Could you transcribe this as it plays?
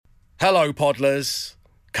Hello, Podlers.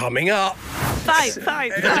 Coming up. Fight.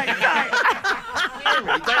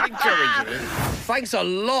 Don't encourage him. Thanks a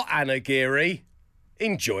lot, Anna Geary.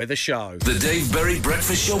 Enjoy the show. The Dave Berry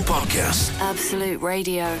Breakfast Show Podcast. Absolute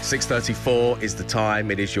Radio. 6:34 is the time.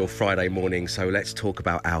 It is your Friday morning, so let's talk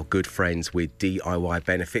about our good friends with DIY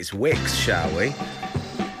Benefits Wix, shall we?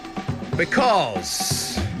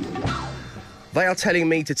 Because they are telling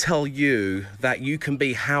me to tell you that you can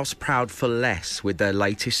be house proud for less with their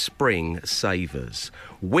latest spring savers.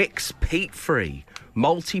 Wix peat-free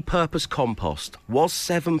multi-purpose compost was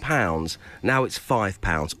 £7, now it's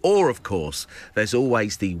 £5. Or, of course, there's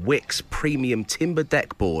always the Wix Premium Timber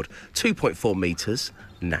Deck Board, 2.4 metres,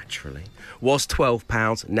 naturally, was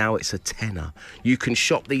 £12, now it's a tenner. You can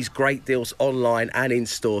shop these great deals online and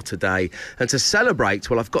in-store today. And to celebrate,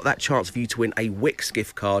 well, I've got that chance for you to win a Wix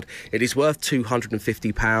gift card. It is worth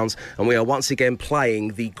 £250, and we are once again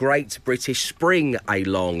playing the Great British Spring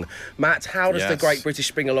Along. Matt, how does the Great British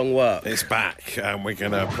Spring Along work? It's back, and we're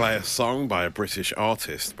going to play a song by a British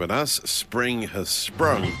artist. But as spring has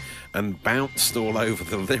sprung and bounced all over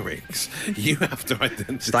the lyrics, you have to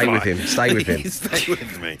identify... Stay with him. Stay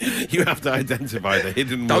with me. You have to identify the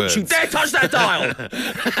hidden words. Don't you dare touch that dial!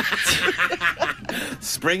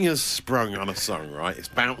 Spring has sprung on a song, right? It's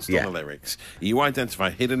bounced on the lyrics. You identify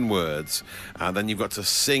hidden words, then you've got to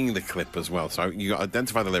sing the clip as well. So you've got to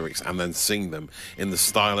identify the lyrics and then sing them in the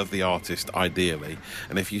style of the artist, ideally.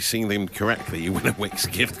 And if you sing them correctly, you win a Wix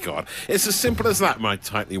gift card. It's as simple as that, my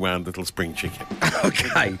tightly wound little spring chicken.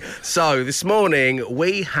 Okay, so this morning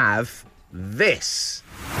we have this.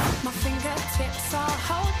 My fingertips are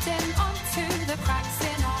holding onto the cracks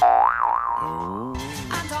in our...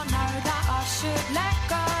 And I know that I should let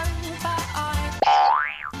go, but I...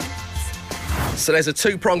 So there's a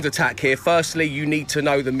two-pronged attack here. Firstly, you need to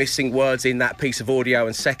know the missing words in that piece of audio,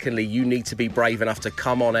 and secondly, you need to be brave enough to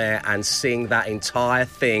come on air and sing that entire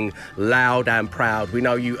thing loud and proud. We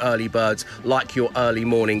know you early birds like your early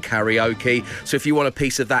morning karaoke. So if you want a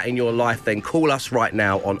piece of that in your life, then call us right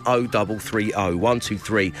now on 0330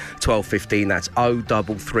 123 1215. That's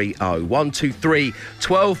 0330 123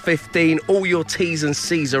 1215. All your T's and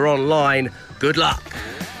C's are online. Good luck.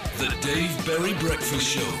 The Dave Berry Breakfast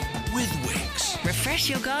Show with Wix. Refresh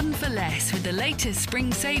your garden for less with the latest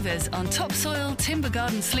spring savers on topsoil, timber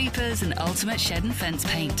garden sleepers and ultimate shed and fence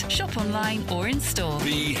paint. Shop online or in store.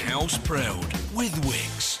 Be house proud with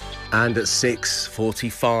Wix. And at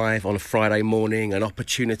 6:45 on a Friday morning, an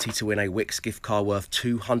opportunity to win a Wix gift card worth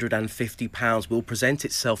 £250 will present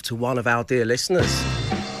itself to one of our dear listeners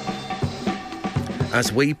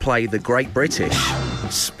as we play the Great British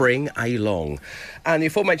Spring Along. And the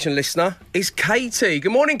aforementioned listener is Katie.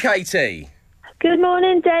 Good morning, Katie. Good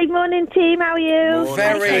morning, Dave. Morning, team. How are you? Morning,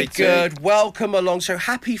 Very Katie. good. Welcome along. So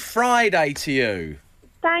happy Friday to you.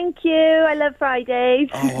 Thank you. I love Fridays.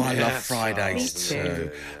 Oh, I love Fridays Me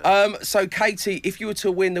too. So, Katie, if you were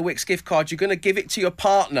to win the Wix gift card, you're going to give it to your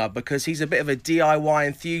partner because he's a bit of a DIY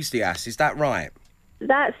enthusiast. Is that right?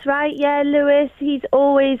 That's right, yeah, Lewis. He's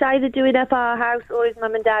always either doing up our house or his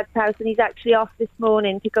mum and dad's house, and he's actually off this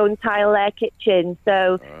morning to go and tile their kitchen,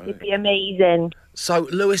 so it'd be amazing. So,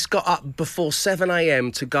 Lewis got up before 7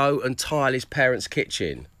 a.m. to go and tile his parents'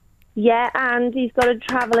 kitchen. Yeah, and he's got to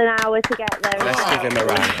travel an hour to get there. Let's give him a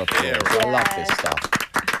round of applause. Yeah.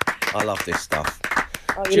 I love this stuff.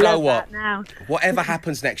 Oh, Do you know love what? that now. Whatever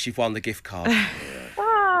happens next, you've won the gift card.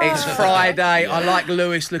 Oh. It's Friday. I like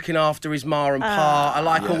Lewis looking after his ma and pa. I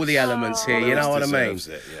like all the elements here. You know what I mean? Deserves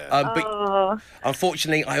it, yeah. But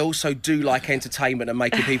unfortunately, I also do like entertainment and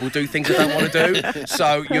making people do things I don't want to do.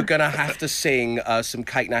 So you're going to have to sing some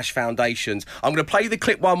Kate Nash Foundations. I'm going to play the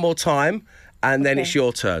clip one more time, and then it's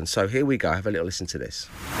your turn. So here we go. Have a little listen to this.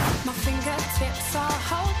 My fingertips are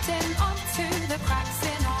holding onto the cracks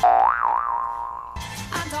in our...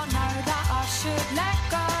 And I know that I should let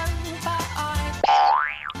go, but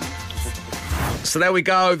So there we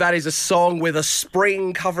go. That is a song with a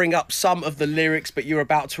spring covering up some of the lyrics, but you're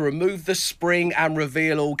about to remove the spring and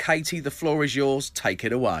reveal all. Katie, the floor is yours. Take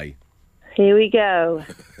it away. Here we go.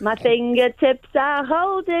 My fingertips are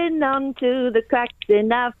holding on to the cracks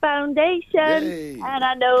in our foundation. Yay. And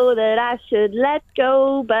I know that I should let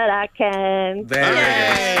go, but I can't. There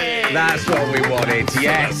it is. That's what we wanted.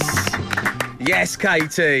 Yes. Yes,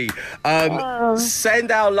 Katie.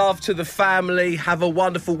 Send our love to the family. Have a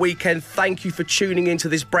wonderful weekend. Thank you for tuning into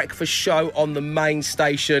this breakfast show on the main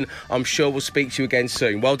station. I'm sure we'll speak to you again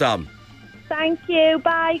soon. Well done. Thank you.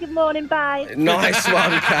 Bye. Good morning. Bye. Nice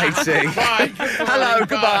one, Katie. Bye. Hello,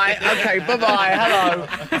 goodbye. Okay, bye-bye. Hello.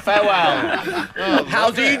 Farewell.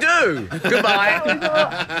 How do you do? Goodbye.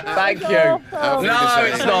 Thank you. No,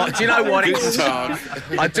 it's not. Do you know what?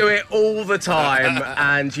 I do it all the time,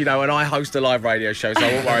 and and I host a live radio show, so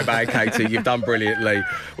I won't worry about it, Katie. You've done brilliantly.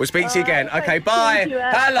 We'll speak to you again. Okay, bye.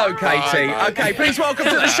 Hello, Katie. Bye. Okay, please welcome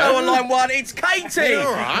to the show on line 1. It's Katie.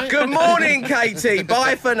 All right. Good morning, Katie.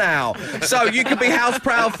 Bye for now. So you can be house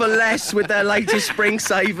proud for less with their latest spring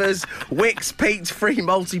savers. Wickes peat-free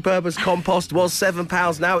multi-purpose compost was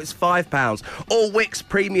 £7. Now it's £5. All Wickes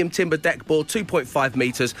premium timber deck board 2.5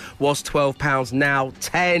 metres was £12. Now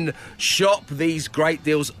 10. Shop these great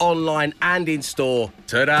deals online and in store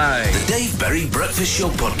today. The Dave Berry Breakfast Show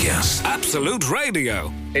Podcast. Absolute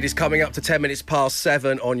Radio. It is coming up to 10 minutes past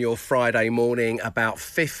 7 on your Friday morning. About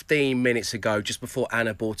 15 minutes ago, just before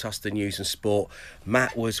Anna brought us the news and sport,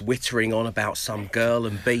 Matt was wittering on about some girl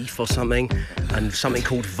and beef or something, and something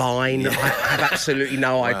called Vine. I have absolutely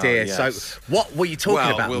no idea. Yes. So what were you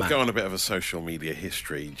talking about, we'll Matt? go on a bit of a social media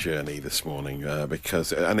history journey this morning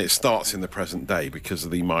because it starts in the present day because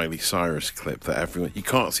of the Miley Cyrus clip that you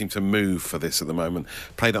can't seem to move for this at the moment.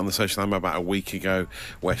 Played it on the social media about a week ago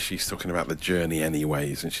where she's talking about the journey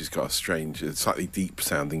anyways, and she's got a strange, slightly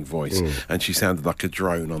deep-sounding voice, and she sounded like a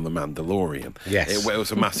drone on The Mandalorian. Yes. It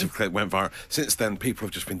was a massive clip, went viral. Since then, people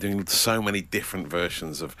have just been doing so many different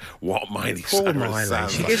versions of what Miley Cyrus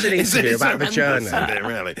sounds She like. gives an interview about the journey. Isn't it,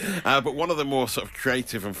 really? But one of the more sort of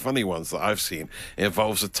creative and funny ones that I've seen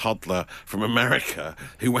involves a toddler from America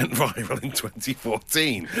who went viral in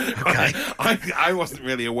 2014. Okay. I wasn't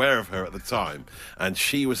really aware of her at the time, and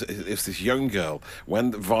it's this young girl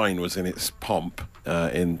when Vine was in its pomp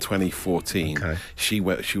in 2014. Okay. She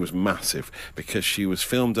was massive because she was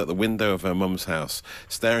filmed at the window of her mum's house,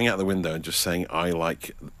 staring out the window and just saying,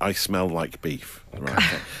 "I smell like beef." Okay. Right.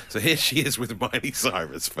 Okay. So here she is with Miley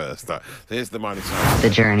Cyrus first. So here's the Miley Cyrus. The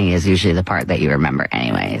journey is usually the part that you remember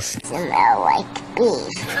anyways. Smell like beef.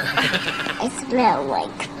 I smell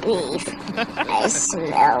like beef. I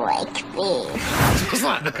smell like beef.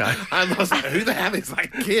 I was like, who the hell is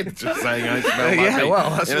that kid just saying I smell like beef? Well,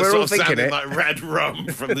 that's You know, we're sort all of thinking sounding it. like Red Rum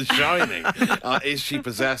from The Shining. Is she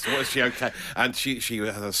possessed? Was she okay? And she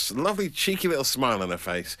had a lovely, cheeky little smile on her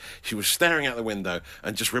face. She was staring out the window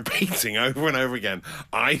and just repeating over and over again,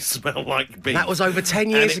 "I smell like beef." That was over 10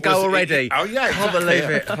 years ago already. Oh, yeah. Can't exactly, believe yeah.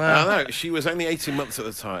 it. Wow. I know. She was only 18 months at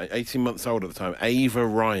the time, 18 months old at the time. Ava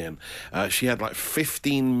Ryan. She had like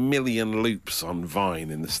 15 million loops on Vine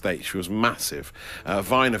in the States. She was massive.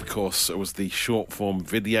 Vine, of course, was the short-form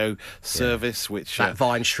video service, which... That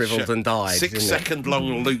Vine shriveled and died, 6-second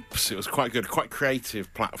long loops. It was quite good, quite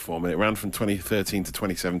creative platform, and it ran from 2013 to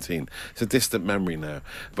 2017. It's a distant memory now.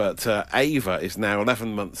 But Ava is now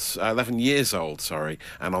 11 years old,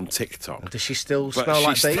 and on TikTok. Does she still But smell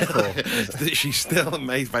like she's beef? still- She's still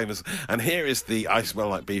made famous. And here is the I Smell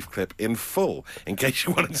Like Beef clip in full, in case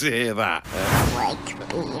you wanted to hear that. Like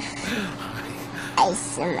beef. I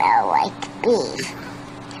smell like beef.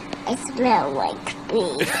 I smell like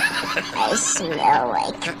beef. I smell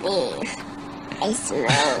like beef. I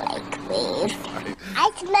smell like beef.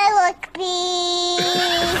 I smell like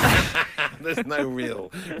beef. There's no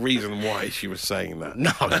real reason why she was saying that.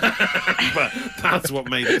 No. But that's what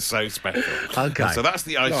made it so special. Okay. So that's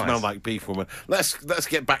the I Nice. Smell Like Beef woman. Let's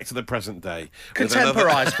get back to the present day. with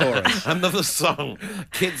Contemporise for us. Another song.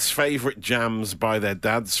 Kids' favourite jams by their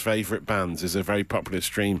dad's favourite bands is a very popular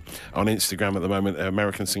stream on Instagram at the moment.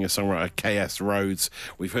 American singer-songwriter K.S. Rhodes.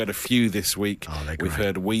 We've heard a few this week. Oh, they're We've great.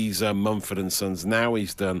 heard Weezer, Mumford & Sons. Now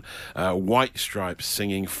he's done White Stripes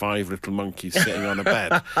singing Five Little Monkeys Sitting on a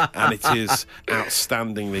Bed. And it is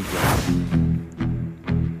outstandingly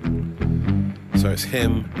good. So it's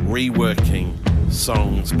him reworking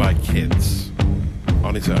songs by kids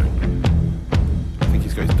on his own. I think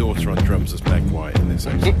he's got his daughter on drums as Meg White in this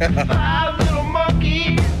actually. Five little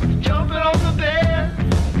monkeys jumping on the bed.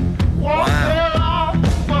 One fell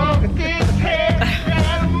off, bumped his head.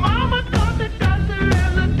 And mama called the doctor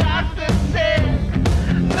and the doctor said,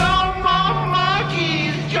 no more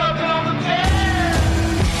monkeys jumping on the bed.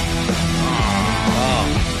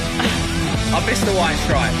 I missed the White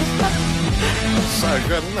Stripes. So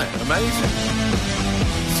good, isn't it? Amazing.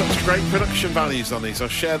 Such great production values on these. I'll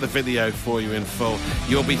share the video for you in full.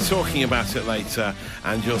 You'll be talking about it later,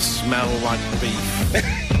 and you'll smell like beef.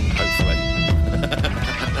 Hopefully.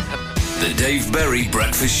 The Dave Berry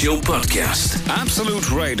Breakfast Show Podcast.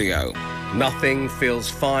 Absolute Radio. Nothing feels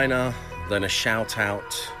finer than a shout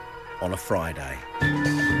out on a Friday.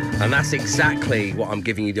 And that's exactly what I'm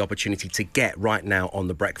giving you the opportunity to get right now on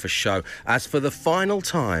The Breakfast Show. As for the final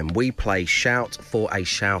time, we play Shout for a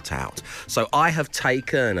Shout Out. So I have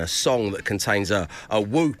taken a song that contains a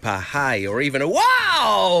whoop, a hey, or even a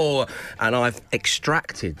wow! And I've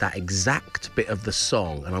extracted that exact bit of the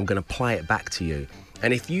song and I'm going to play it back to you.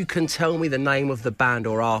 And if you can tell me the name of the band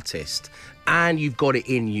or artist, and you've got it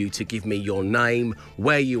in you to give me your name,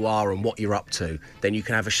 where you are and what you're up to, then you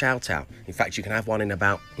can have a shout out. In fact, you can have one in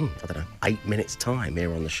about, 8 minutes time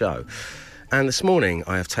here on the show. And this morning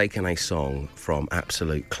I have taken a song from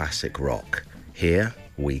absolute classic rock. Here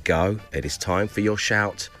we go. It is time for your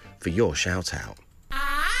shout out.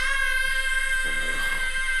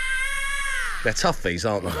 They're tough, these,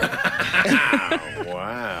 aren't they?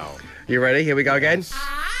 Wow. You ready? Here we go again.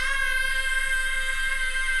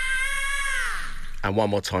 And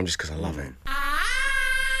one more time, just because I love it.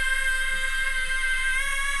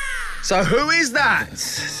 So who is that?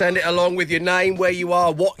 Send it along with your name, where you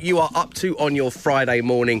are, what you are up to on your Friday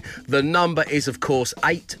morning. The number is, of course,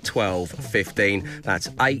 81215. That's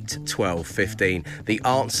 81215. The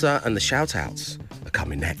answer and the shout-outs are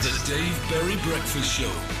coming next. The Dave Berry Breakfast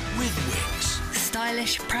Show with Wix.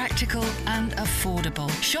 Stylish, practical and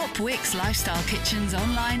affordable. Shop Wix Lifestyle Kitchens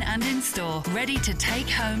online and in store. Ready to take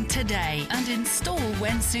home today and install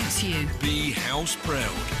when suits you. Be house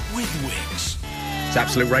proud with Wix. It's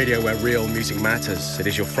Absolute Radio, where real music matters. It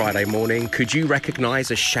is your Friday morning. Could you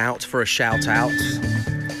recognise a shout for a shout-out?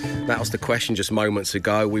 That was the question just moments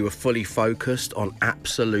ago. We were fully focused on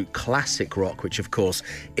absolute classic rock, which of course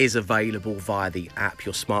is available via the app,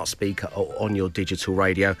 your smart speaker or on your digital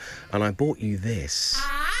radio. And I bought you this.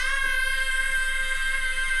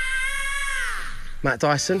 Matt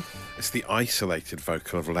Dyson? It's the isolated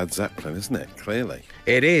vocal of Led Zeppelin, isn't it? Clearly.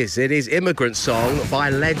 It is. It is Immigrant Song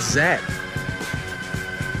by Led Zepp.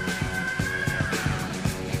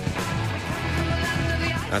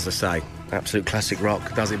 As I say, absolute classic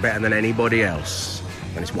rock does it better than anybody else.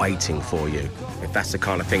 And it's waiting for you, if that's the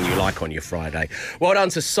kind of thing you like on your Friday. Well done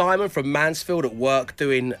to Simon from Mansfield at work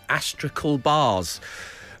doing astrical bars.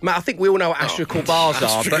 Matt, I think we all know what astrical bars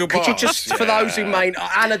are, but could you just, for those who may...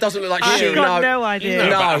 Anna doesn't look like she... I've got no idea. You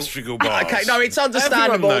know about astrical bars. Okay, no, it's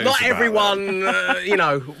understandable. Everyone knows Not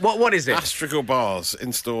everyone, what is it? Astrical bars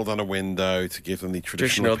installed on a window to give them the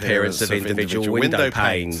traditional appearance of individual window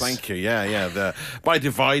panes. Thank you, yeah. By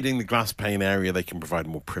dividing the glass pane area, they can provide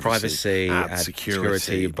more privacy, add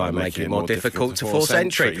security by making it more difficult to force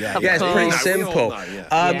entry. Yeah, it's pretty simple.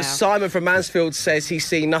 Know, Simon from Mansfield says he's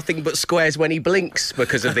seen nothing but squares when he blinks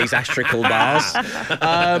because of these astrical bars.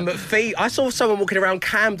 I saw someone walking around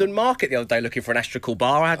Camden Market the other day looking for an astrical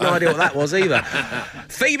bar. I had no idea what that was either.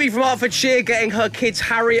 Phoebe from Hertfordshire getting her kids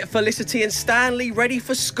Harriet, Felicity and Stanley ready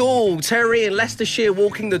for school. Terry in Leicestershire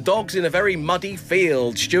walking the dogs in a very muddy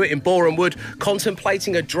field. Stuart in Boreham Wood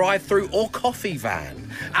contemplating a drive-through or coffee van.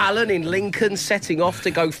 Alan in Lincoln setting off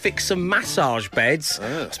to go fix some massage beds.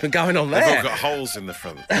 What's been going on there? They've all got holes in the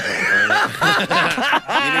front. You need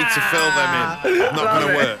to fill them in. Not going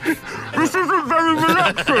to work. This isn't very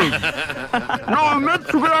relaxing. Now I'm meant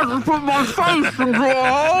to be able to put my face into a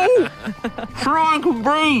hole so I can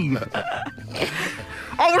breathe.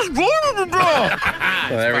 I was born in the dark.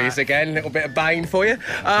 Well, there he is again, a little bit of Bane for you.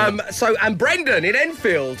 And Brendan in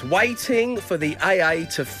Enfield, waiting for the AA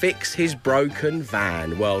to fix his broken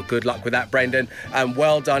van. Well, good luck with that, Brendan, and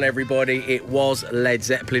well done, everybody. It was Led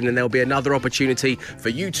Zeppelin, and there'll be another opportunity for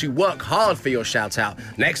you to work hard for your shout-out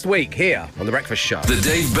next week here on The Breakfast Show. The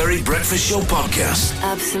Dave Berry Breakfast Show podcast.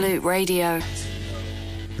 Absolute Radio.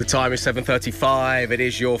 The time is 7:35. It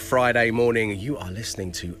is your Friday morning. You are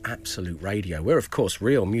listening to Absolute Radio, where, of course,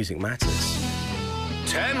 real music matters.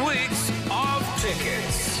 10 weeks of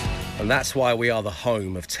tickets. And that's why we are the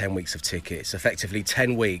home of 10 weeks of tickets. Effectively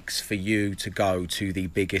 10 weeks for you to go to the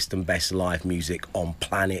biggest and best live music on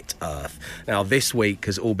planet Earth. Now, this week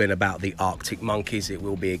has all been about the Arctic Monkeys. It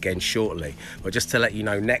will be again shortly. But just to let you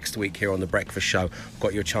know, next week here on The Breakfast Show, we've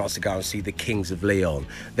got your chance to go and see the Kings of Leon.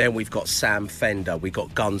 Then we've got Sam Fender, we've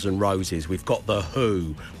got Guns N' Roses, we've got The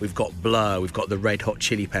Who, we've got Blur, we've got the Red Hot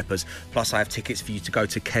Chili Peppers. Plus, I have tickets for you to go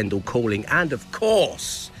to Kendall Calling and, of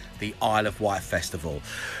course, the Isle of Wight Festival.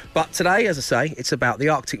 But today, as I say, it's about the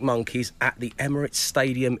Arctic Monkeys at the Emirates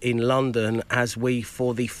Stadium in London as we,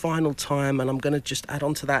 for the final time, and I'm going to just add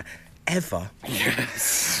on to that, ever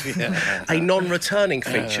Yeah. a non-returning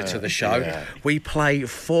feature to the show. Yeah. We play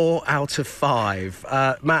 4 out of 5.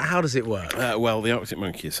 Matt, how does it work? Well, the Arctic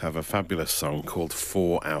Monkeys have a fabulous song called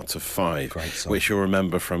 4 out of 5, Great song. which you'll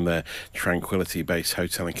remember from their Tranquility-based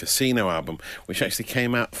Hotel and Casino album, which actually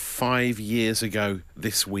came out 5 years ago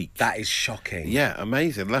this week. That is shocking. Yeah,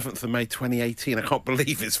 amazing. 11th of May 2018. I can't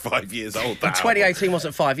believe it's 5 years old. That 2018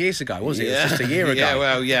 wasn't 5 years ago, was it? It was just a year ago. Yeah,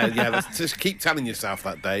 well, yeah. Just keep telling yourself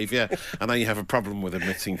that, Dave. Yeah, I know you have a problem with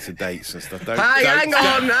admitting to dates and stuff. Hang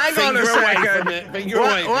on a second. Finger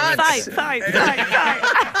away from it. Fight.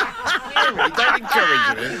 Don't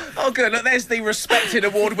encourage him. Oh, good. Look, there's the respected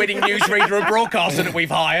award-winning newsreader and broadcaster that we've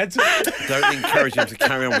hired. Don't encourage him to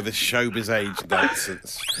carry on with this showbiz age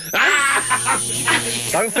nonsense.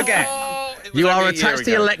 Don't forget, It was you are only a year attached to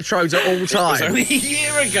the ago. electrodes at all It was times. only a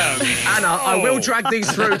year ago. Anna, I will drag these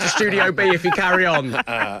through to Studio B if you carry on.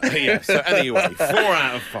 Yeah, so anyway, 4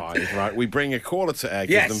 out of 5, right? We bring a caller to air,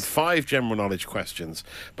 give Yes. them 5 general knowledge questions,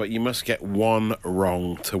 but you must get 1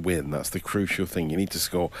 wrong to win. That's the crucial thing. You need to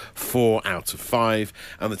score 4 out of 5,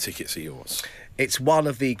 and the tickets are yours. It's one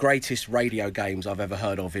of the greatest radio games I've ever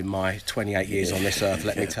heard of in my 28 years on this earth,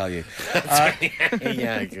 let me tell you.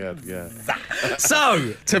 Yeah, good, yeah.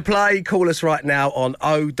 So, to play, call us right now on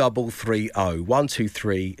 0330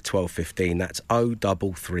 123 1215. That's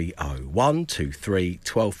 0330 123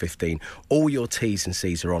 1215. All your T's and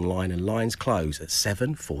C's are online and lines close at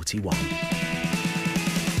 7:41.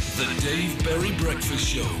 The Dave Berry Breakfast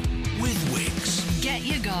Show with Wix. Get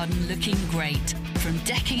your garden looking great. From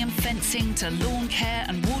decking and fencing to lawn care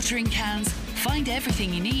and watering cans, find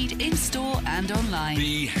everything you need in store and online.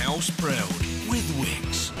 Be house proud with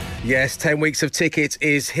Wix. Yes, 10 weeks of tickets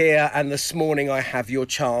is here, and this morning I have your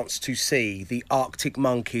chance to see the Arctic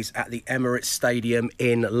Monkeys at the Emirates Stadium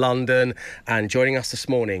in London. And joining us this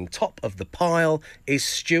morning, top of the pile, is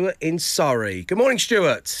Stuart in Surrey. Good morning,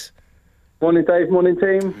 Stuart. Morning, Dave. Morning,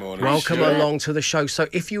 team. Morning, Welcome Stuart. along to the show. So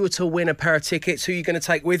if you were to win a pair of tickets, who are you going to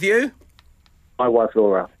take with you? My wife,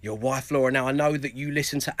 Laura. Your wife, Laura. Now, I know that you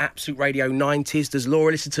listen to Absolute Radio 90s. Does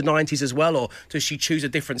Laura listen to 90s as well, or does she choose a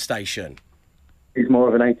different station? She's more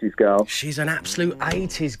of an 80s girl. She's an absolute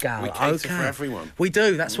 80s gal. We cater for everyone. We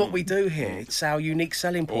do. That's what we do here. It's our unique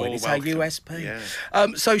selling point. All It's welcome. our USP. Yeah.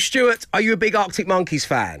 So, Stuart, are you a big Arctic Monkeys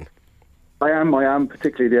fan? I am,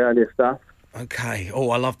 particularly the earlier stuff. Okay. Oh,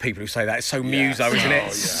 I love people who say that. It's so muso, Yes. isn't it? Oh,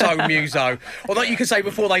 It's so muso. Although you could say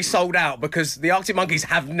before they sold out, because the Arctic Monkeys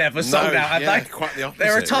have never sold out, have yeah, they? quite the opposite.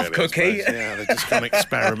 They're a tough really, I cookie. suppose. Yeah, they've just gone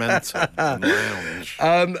experimental and lounge.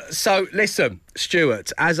 So, listen,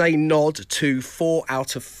 Stuart, as a nod to 4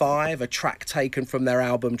 out of 5, a track taken from their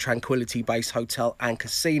album Tranquility-based Hotel and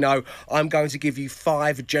Casino, I'm going to give you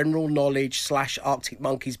 5 general knowledge / Arctic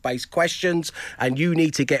Monkeys-based questions, and you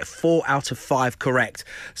need to get 4 out of 5 correct.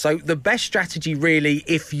 So the best strategy, really,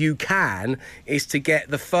 if you can, is to get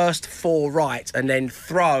the first 4 right and then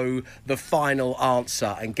throw the final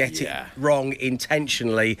answer and get it wrong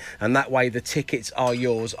intentionally, and that way the tickets are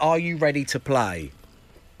yours. Are you ready to play?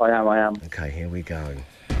 I am. Okay, here we go.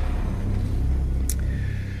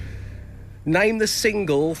 Name the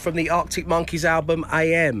single from the Arctic Monkeys album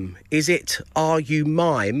AM. Is it Are You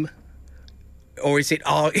Mime? Or is it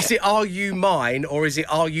Are You Mine? Or is it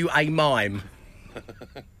Are You a Mime?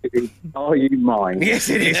 Are You Mine? Yes,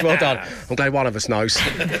 it is. Well done. I'm glad one of us knows.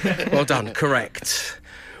 Well done. Correct.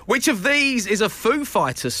 Which of these is a Foo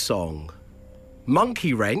Fighters song?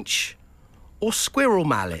 Monkey Wrench or Squirrel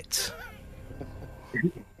Mallet?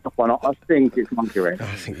 Why not? I think it's Monkey Wrench.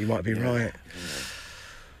 I think you might be right.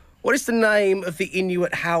 What is the name of the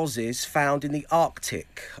Inuit houses found in the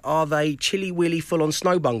Arctic? Are they Chilly Willy full-on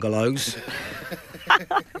snow bungalows?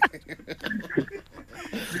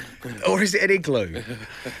 Or is it an igloo?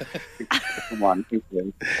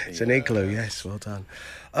 It's an igloo, yes, well done.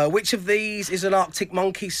 Which of these is an Arctic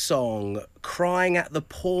Monkeys song? Crying at the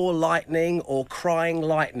Poor Lightning or Crying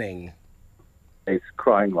Lightning? It's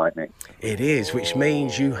Crying Lightning. It is, which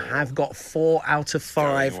means you have got 4 out of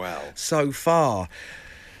 5 so far.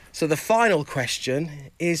 So the final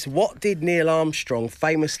question is, what did Neil Armstrong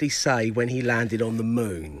famously say when he landed on the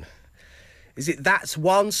moon? Is it that's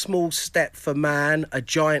one small step for man, a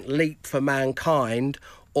giant leap for mankind,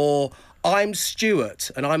 or I'm Stuart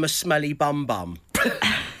and I'm a smelly bum bum?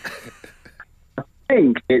 I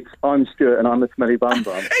think it's I'm Stuart and I'm a smelly bum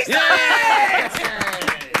bum.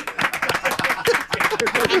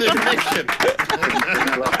 An admission.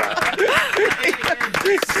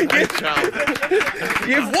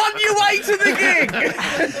 You've won your way to the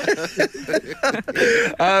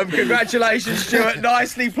gig. Congratulations, Stuart.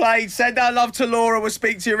 Nicely played. Send our love to Laura. We'll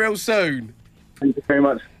speak to you real soon. Thank you very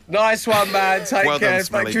much. Nice one, man. Take Well care. done,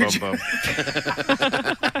 Smelly Thank you. Bum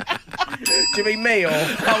Bum. Do you mean me or?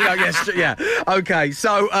 Oh, no, yes, yeah. Okay,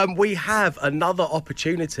 so we have another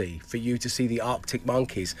opportunity for you to see the Arctic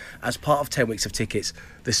Monkeys as part of 10 weeks of tickets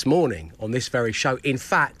this morning on this very show. In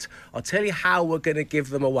fact, I'll tell you how we're going to give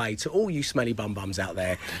them away to all you smelly bum bums out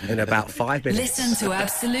there in about 5 minutes. Listen to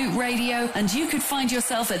Absolute Radio and you could find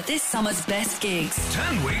yourself at this summer's best gigs.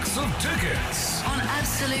 10 weeks of tickets. On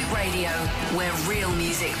Absolute Radio, where real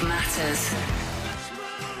music matters.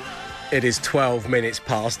 It is 12 minutes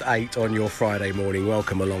past 8 on your Friday morning.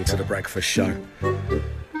 Welcome along to The Breakfast Show,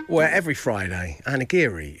 where every Friday, Anna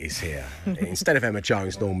Geary is here. Instead of Emma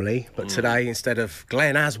Jones normally, but today instead of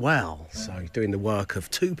Glenn as well. So doing the work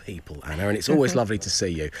of two people, Anna, and it's always lovely to see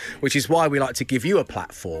you, which is why we like to give you a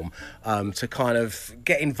platform to kind of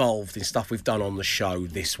get involved in stuff we've done on the show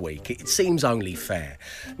this week. It seems only fair.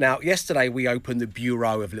 Now, yesterday we opened the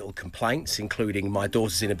Bureau of Little Complaints, including my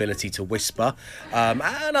daughter's inability to whisper and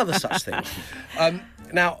other such things.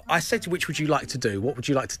 Now, I said, which would you like to do? What would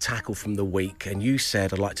you like to tackle from the week? And you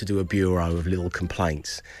said, I'd like to do a Bureau of Little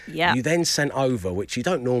Complaints. Yeah. You then sent over, which you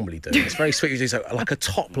don't normally do. It's very sweet. You do so, like a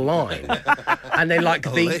top line. And then like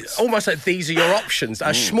almost like these are your options. A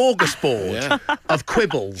smorgasbord of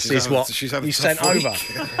quibbles is what you sent over.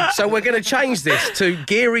 So we're going to change this to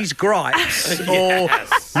Geary's Gripes or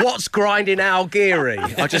What's Grinding Our Geary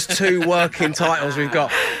are just two working titles we've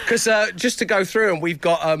got. Because just to go through them, we've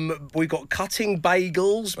got cutting bagels,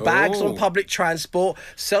 bags on public transport,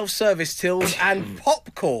 self-service tills and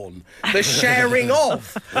popcorn. The sharing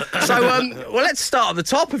of. So, well, let's start at the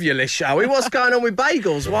top of your list, shall we? What's going on with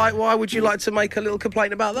bagels? Why would you like to make a little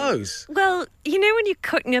complaint about those? Well, you know when you're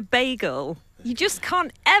cutting a bagel, you just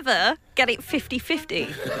can't ever get it 50-50.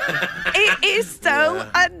 It is so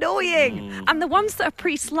annoying. And the ones that are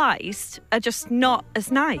pre-sliced are just not as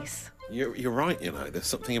nice. You're right, you know. There's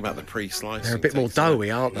something about the pre-slicing. They're a bit more doughy,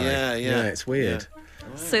 aren't they? Yeah. It's weird. Yeah.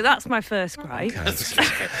 So that's my first gripe.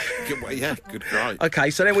 Okay. Good gripe. Okay,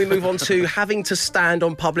 so then we move on to having to stand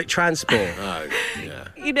on public transport. Oh, yeah.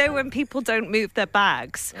 You know when people don't move their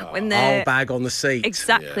bags when they're bag on the seat.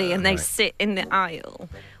 Exactly, and they sit in the aisle.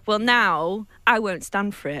 Well, now I won't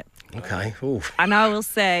stand for it. Okay. Ooh. And I will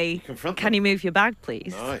say, can you move your bag,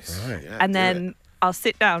 please? Nice. Right. Yeah, And then I'll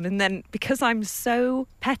sit down, and then because I'm so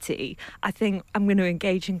petty, I think I'm going to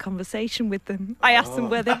engage in conversation with them. I ask them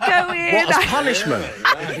where they're going. What, as punishment?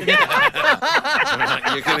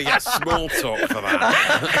 You're going to get small talk for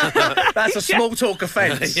that. That's a small talk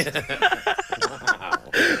offence.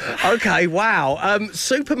 Okay, wow.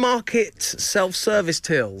 Supermarket self-service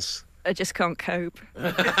tills. I just can't cope.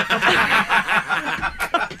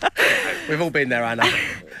 We've all been there, Anna.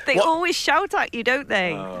 They always shout at you, don't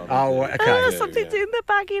they? Oh, okay. Something's in the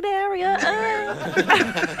bagging area.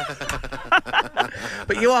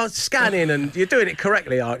 But you are scanning and you're doing it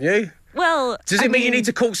correctly, aren't you? Well, does it mean you need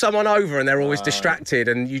to call someone over and they're always distracted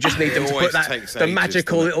and you just need them to put the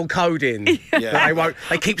magical little code in? Yeah.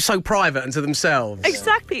 They keep so private and to themselves.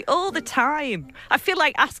 Exactly, all the time. I feel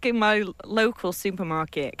like asking my local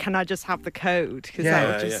supermarket, can I just have the code? Because that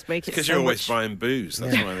would just make it so because you're always much... buying booze.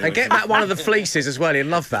 That's why. And get back one of the fleeces as well. You'd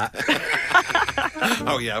love that.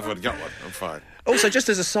 Oh, yeah, I've already got one. I'm fine. Also, just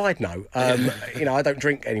as a side note, you know, I don't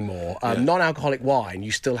drink anymore. Non-alcoholic wine,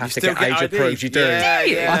 you still have to get age approved. You do.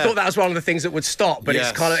 Yeah. I thought that was one of the things that would stop, but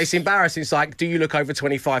it's embarrassing. It's like, do you look over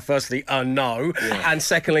 25? Firstly, no, and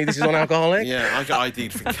secondly, this is non-alcoholic. Yeah, I got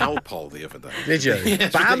ID'd for Calpol the other day. Did you?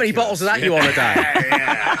 But how many bottles of that you on a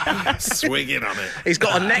day? Swinging on it. He's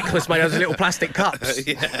got a necklace made of little plastic cups.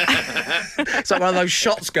 It's like one of those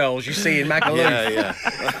shots girls you see in Magaluf.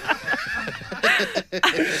 Yeah.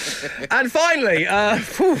 And finally, I'm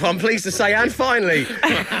pleased to say,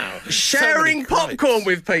 sharing popcorn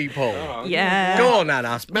with people. Yeah. Go on,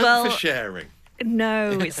 Anna. It's meant for sharing.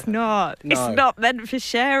 No, it's not. No. It's not meant for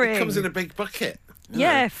sharing. It comes in a big bucket.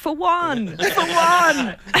 Yeah, for one. For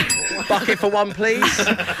one. Bucket for one, please.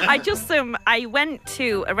 I went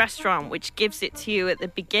to a restaurant which gives it to you at the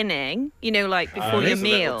beginning, you know, like before your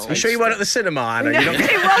meal. You sure you weren't at the cinema, Anna? No, it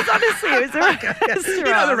was, honestly. It was a restaurant. You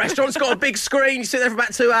know, the restaurant's got a big screen. You sit there for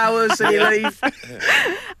about 2 hours and you leave.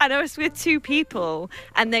 And I was with two people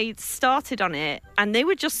and they started on it and they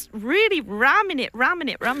were just really ramming it.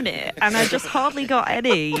 And I just hardly got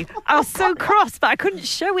any. I was so cross, but I couldn't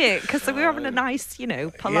show it because we were having a nice, you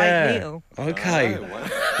know, polite meal. Okay.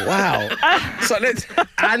 Wow. So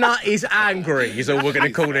Anna is angry is all we're going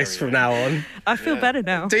to call this from now on. I feel better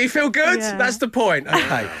now. Do you feel good? Yeah. That's the point.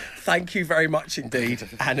 Okay. Thank you very much indeed,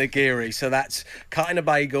 Anna Geary. So that's cutting a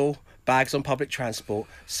bagel, bags on public transport,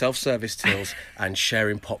 self-service tills, and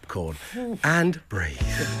sharing popcorn. And breathe.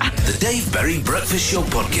 The Dave Berry Breakfast Show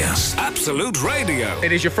Podcast. Absolute Radio.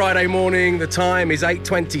 It is your Friday morning. The time is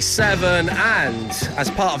 8:27, and as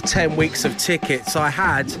part of 10 weeks of tickets, I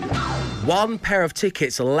had one pair of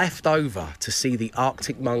tickets left over to see the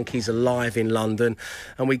Arctic Monkeys live in London,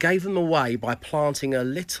 and we gave them away by planting a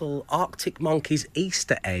little Arctic Monkeys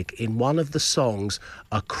Easter egg in one of the songs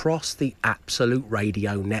across the Absolute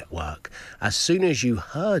Radio network. As soon as you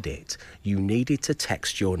heard it, you needed to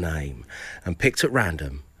text your name, and picked at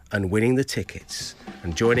random, and winning the tickets.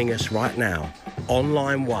 And joining us right now on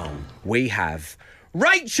line one, we have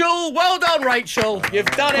Rachel. Well done, Rachel. You've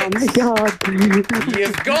done it. Oh my God.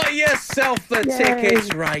 You've got yourself the tickets,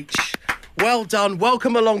 Rach. Well done.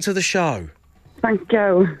 Welcome along to the show. Thank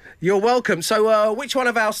you. You're welcome. So, which one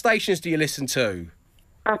of our stations do you listen to?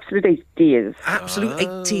 Absolute 80s. Absolute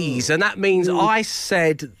 80s. And that means I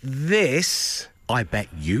said this. I bet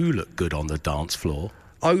you look good on the dance floor.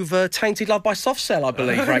 Over Tainted Love by Soft Cell, I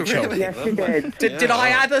believe, Rachel. Really? Yes, you did. Did I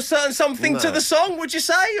add a certain something to the song, would you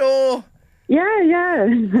say, or...? Yeah.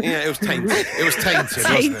 Yeah, it was tainted. It was tainted,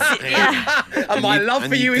 wasn't it? Yeah. And my love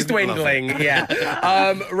for you is dwindling.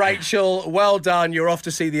 Yeah. Rachel, well done. You're off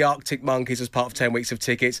to see the Arctic Monkeys as part of 10 weeks of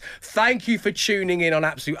tickets. Thank you for tuning in on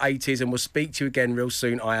Absolute 80s, and we'll speak to you again real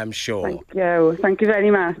soon, I am sure. Thank you. Thank you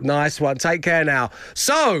very much. Nice one. Take care now.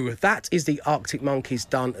 So, that is the Arctic Monkeys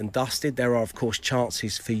done and dusted. There are, of course,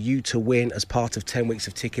 chances for you to win as part of 10 weeks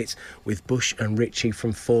of tickets with Bush and Richie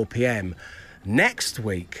from 4 p.m. Next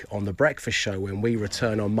week on The Breakfast Show, when we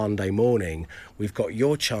return on Monday morning, we've got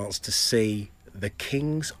your chance to see the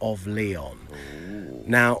Kings of Leon. Ooh.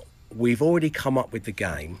 Now, we've already come up with the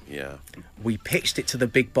game. Yeah. We pitched it to the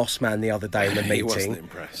big boss man the other day in the meeting. He wasn't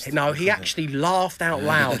impressed. No, he actually laughed out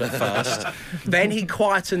loud at first. Then he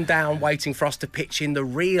quietened down, waiting for us to pitch in the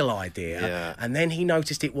real idea. Yeah. And then he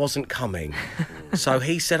noticed it wasn't coming. So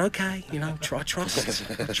he said, OK,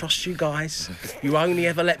 trust you guys. You only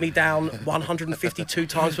ever let me down 152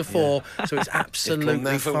 times before, so it's absolutely fine.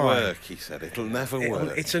 It'll never fine. work, he said. It'll never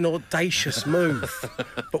work. It's an audacious move,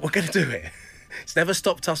 but we're going to do it. It's never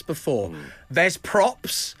stopped us before. There's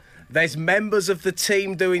props. There's members of the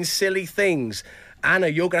team doing silly things. Anna,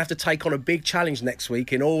 you're going to have to take on a big challenge next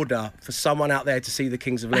week in order for someone out there to see the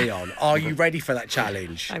Kings of Leon. Are you ready for that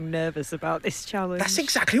challenge? I'm nervous about this challenge. That's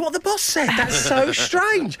exactly what the boss said. That's so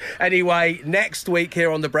strange. Anyway, next week here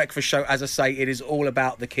on The Breakfast Show, as I say, it is all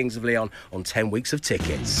about the Kings of Leon on 10 weeks of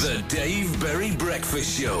tickets. The Dave Berry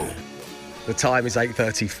Breakfast Show. The time is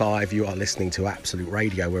 8:35. You are listening to Absolute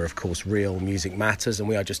Radio, where, of course, real music matters, and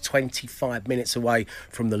we are just 25 minutes away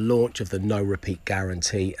from the launch of the No Repeat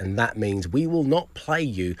Guarantee, and that means we will not play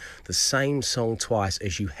you the same song twice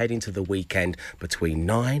as you head into the weekend between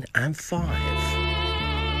 9 and 5.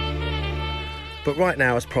 But right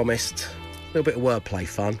now, as promised, a little bit of wordplay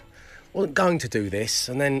fun. Wasn't going to do this,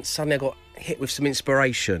 and then suddenly I got hit with some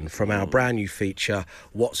inspiration from our brand new feature,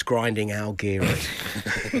 What's Grinding Our Geary?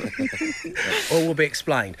 All will be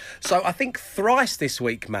explained. So I think thrice this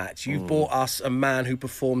week, Matt, you've brought us a man who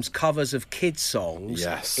performs covers of kids' songs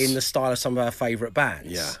in the style of some of our favourite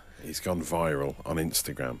bands. Yeah, he's gone viral on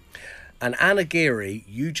Instagram. And Anna Geary,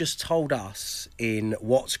 you just told us in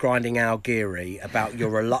What's Grinding Our Geary about your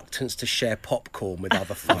reluctance to share popcorn with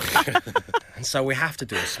other folk. And so we have to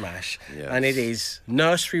do a smash. Yes. And it is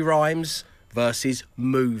nursery rhymes versus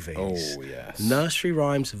movies. Oh, yes. Nursery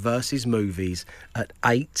rhymes versus movies at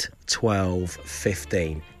 8, 12,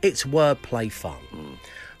 15. It's wordplay fun.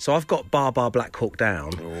 So I've got Bar Bar Black Hawk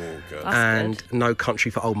Down and No Country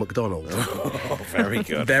for Old MacDonald. Oh, very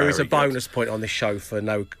good. There is a bonus point on this show for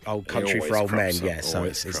No Old Country for Old Men. Up, Yeah, so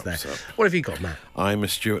it's there. Up. What have you got, Matt? I'm a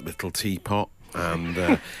Stuart Little Teapot.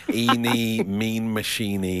 And Eeny, Mean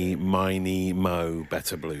Machiney, Miney, Mo,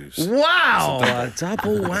 Better Blues. Wow! A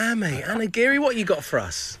double whammy. Anna Geary, what you got for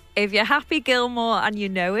us? If you're Happy Gilmore and you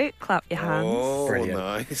know it, clap your hands. Oh, Brilliant.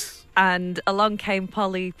 Nice. And Along Came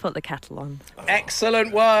Polly, put the kettle on.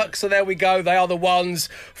 Excellent work. So there we go. They are the ones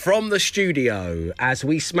from the studio as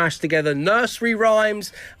we smash together nursery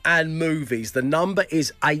rhymes and movies. The number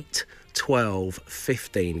is 8, 12,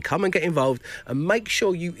 15. Come and get involved and make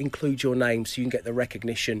sure you include your name so you can get the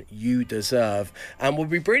recognition you deserve. And we'll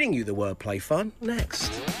be bringing you the wordplay fun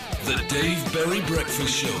next. The Dave Berry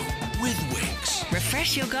Breakfast Show with Wix.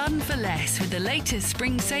 Refresh your garden for less with the latest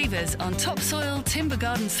spring savers on topsoil, timber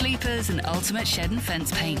garden sleepers and ultimate shed and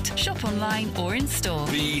fence paint. Shop online or in store.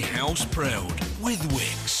 Be house proud with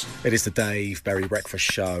Wix. It is the Dave Berry Breakfast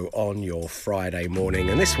Show on your Friday morning.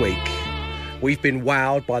 And this week, We've been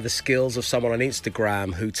wowed by the skills of someone on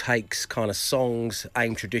Instagram who takes kind of songs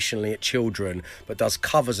aimed traditionally at children but does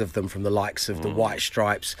covers of them from the likes of the White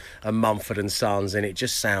Stripes and Mumford and Sons, and it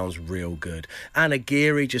just sounds real good. Anna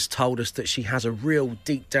Geary just told us that she has a real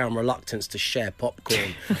deep down reluctance to share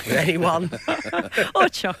popcorn with anyone. Or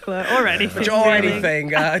chocolate, or anything. Or really.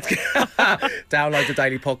 anything. Download the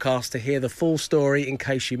Daily Podcast to hear the full story in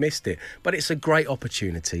case you missed it. But it's a great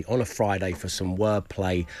opportunity on a Friday for some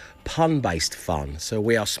wordplay, pun-based fun. So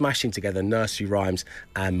we are smashing together nursery rhymes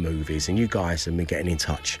and movies, and you guys have been getting in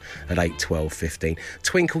touch at 8, 12, 15.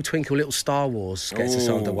 Twinkle, Twinkle, Little Star Wars gets us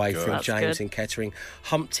underway from That's James good. in Kettering.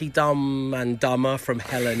 Humpty Dumb and Dumber from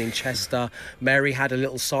Helen in Chester. Mary Had a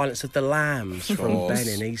Little Silence of the Lambs from Ben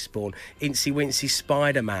in Eastbourne. Incy Wincy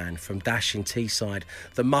Spider-Man from Dash in Teesside.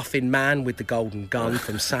 The Muffin Man with the Golden Gun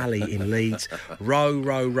from Sally in Leeds. Row,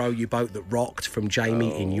 Row, Row, You Boat That Rocked from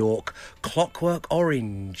Jamie in York. Clockwork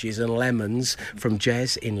Oranges and Lemons from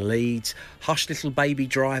Jez in Leeds. Hush Little Baby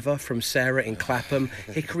Driver from Sarah in Clapham.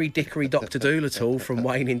 Hickory Dickory Dr. Doolittle from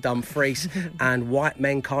Wayne in Dumfries. And White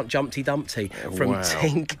Men Can't Jumpty Dumpty from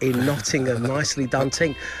Tink in Nottingham. Nicely done,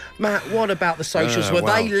 Tink. Matt, what about the socials? Were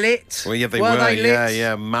they lit? Well, yeah, they were. They lit?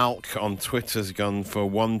 Yeah. Malk on Twitter's gone for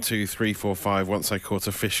 1, 2, 3, 4, 5. Once I caught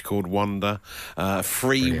a fish called Wanda.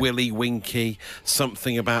 Free Willy Winky.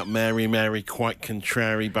 Something about Mary Mary. Quite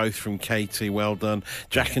contrary. Both from Katie. Well done.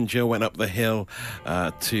 Jack and Jill went up the hill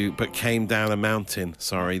but came down a mountain.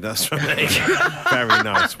 Sorry, that's from me. Very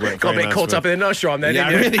nice work. Got a bit nice caught work. up in the nursery rhyme then, Yeah,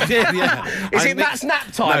 I didn't you? really did, yeah. Is it Matt's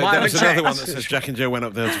nap time? No, I there was haven't another one checked. that says Jack and Jill went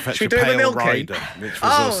up there to fetch Should a we do the pale Milky? rider, which was Oh,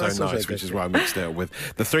 also that's also nice, good. which is why I mixed it up with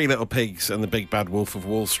The Three Little Pigs and The Big Bad Wolf of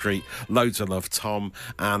Wall Street. Loads of love, Tom.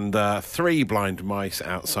 And 3 blind mice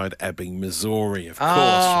outside Ebbing, Missouri, of course,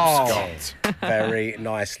 from Scott. Very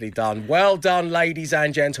nicely done. Well done, ladies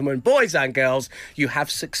and gentlemen, boys and girls. You have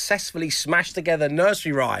successfully smashed together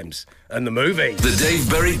nursery rhymes and the movie. The Dave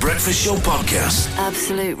Berry Breakfast Show Podcast.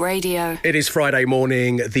 Absolute Radio. It is Friday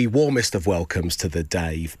morning, the warmest of welcomes to the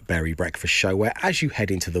Dave Berry Breakfast Show, where as you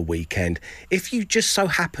head into the weekend, if you just so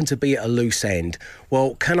happen to be at a loose end,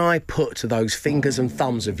 well, can I put those fingers and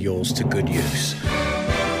thumbs of yours to good use?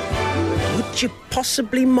 Would you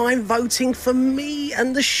possibly mind voting for me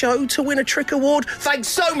and the show to win a Trick Award? Thanks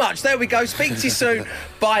so much. There we go. Speak to you soon.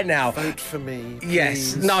 Bye now. Vote for me, please.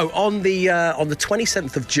 Yes. No, on the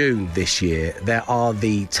 27th of June this year, there are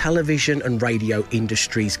the Television and Radio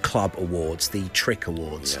Industries Club Awards, the Trick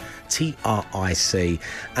Awards, TRIC.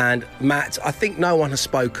 And Matt, I think no one has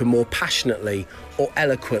spoken more passionately or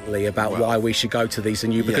eloquently about why we should go to these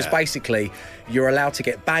than you, because basically you're allowed to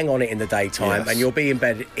get bang on it in the daytime and you'll be in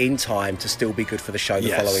bed in time to still be good for the show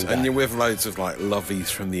the following day. And you're with loads of like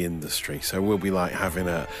lovies from the industry, so we'll be like having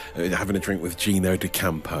a drink with Gino De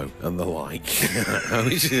Campo and the like. So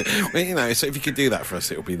if you could do that for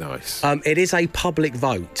us, it would be nice. It is a public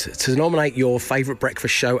vote to nominate your favourite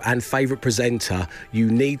breakfast show and favourite presenter.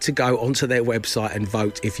 You need to go onto their website and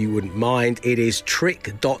vote if you wouldn't mind. It is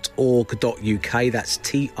trick.org.uk. That's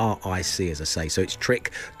TRIC, as I say. So it's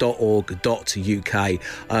trick.org.uk.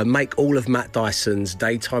 Make all of Matt Dyson's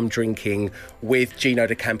daytime drinking with Gino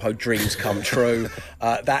De Campo dreams come true.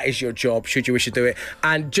 That is your job, should you wish to do it.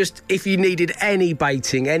 And just if you needed any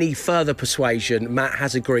baiting, any further persuasion, Matt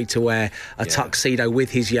has agreed to wear a tuxedo with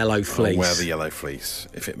his yellow fleece. I'll wear the yellow fleece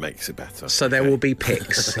if it makes it better. So there will be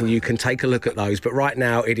pics and you can take a look at those. But right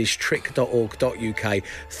now it is trick.org.uk.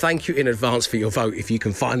 Thank you in advance for your vote if you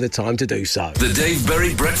can find the time to do so. The Dave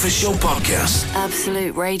Berry Breakfast Show Podcast.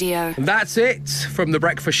 Absolute Radio. That's it from The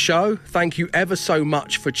Breakfast Show. Thank you ever so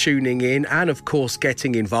much for tuning in and, of course,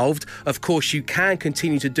 getting involved. Of course, you can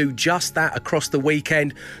continue to do just that across the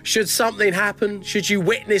weekend. Should something happen, should you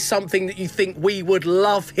witness something that you think we would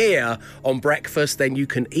love here on Breakfast, then you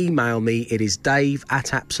can email me. It is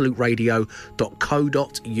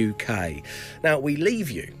dave@absoluteradio.co.uk. Now, we leave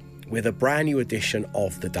you with a brand new edition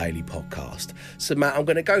of the Daily Podcast. So, Matt, I'm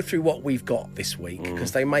going to go through what we've got this week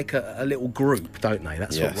because they make a little group, don't they?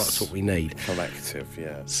 That's what we need. Collective,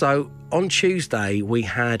 yeah. So, on Tuesday, we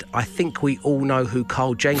had, I think we all know who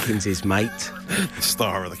Carl Jenkins is, mate. The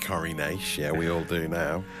star of the Coronation, yeah, we all do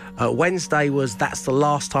now. Wednesday was That's the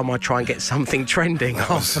Last Time I Try and Get Something Trending. That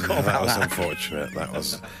was that. unfortunate. That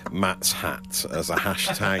was Matt's hat as a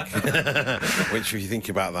hashtag, which if you think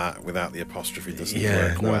about that without the apostrophe doesn't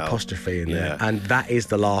work no well. apostrophe in there. And that is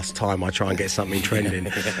the last time I try and get something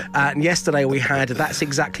trending. And yesterday we had That's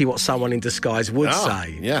Exactly What Someone in Disguise Would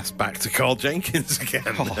Say. Yes, back to Carl Jenkins again.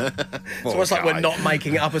 It's almost like we're not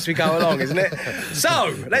making it up as we go along, isn't it?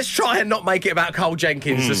 So, let's try and not make it about Carl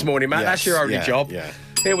Jenkins this morning, Matt. That's your only job. Yeah.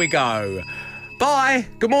 Here we go. Bye.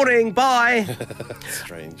 Good morning. Bye.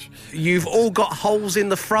 Strange. You've all got holes in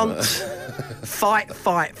the front. Fight,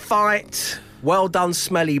 fight, fight. Well done,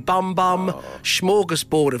 Smelly Bum Bum.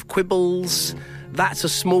 Smorgasbord of quibbles. That's a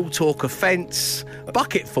small talk offence.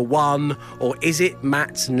 Bucket for one. Or is it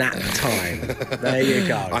Matt's nap time? There you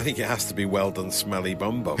go. I think it has to be well done, Smelly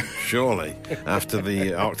Bum Bum, surely, after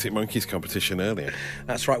the Arctic Monkeys competition earlier.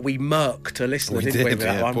 That's right, we murked a listener, We didn't we, did, with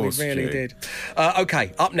that yeah, one? We poor really Stu. did.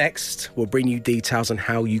 OK, up next, we'll bring you details on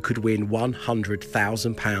how you could win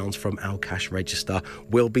 £100,000 from our cash register.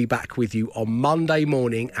 We'll be back with you on Monday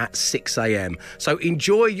morning at 6 a.m. So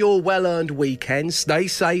enjoy your well-earned weekend. Stay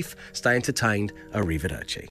safe, stay entertained. Arrivederci.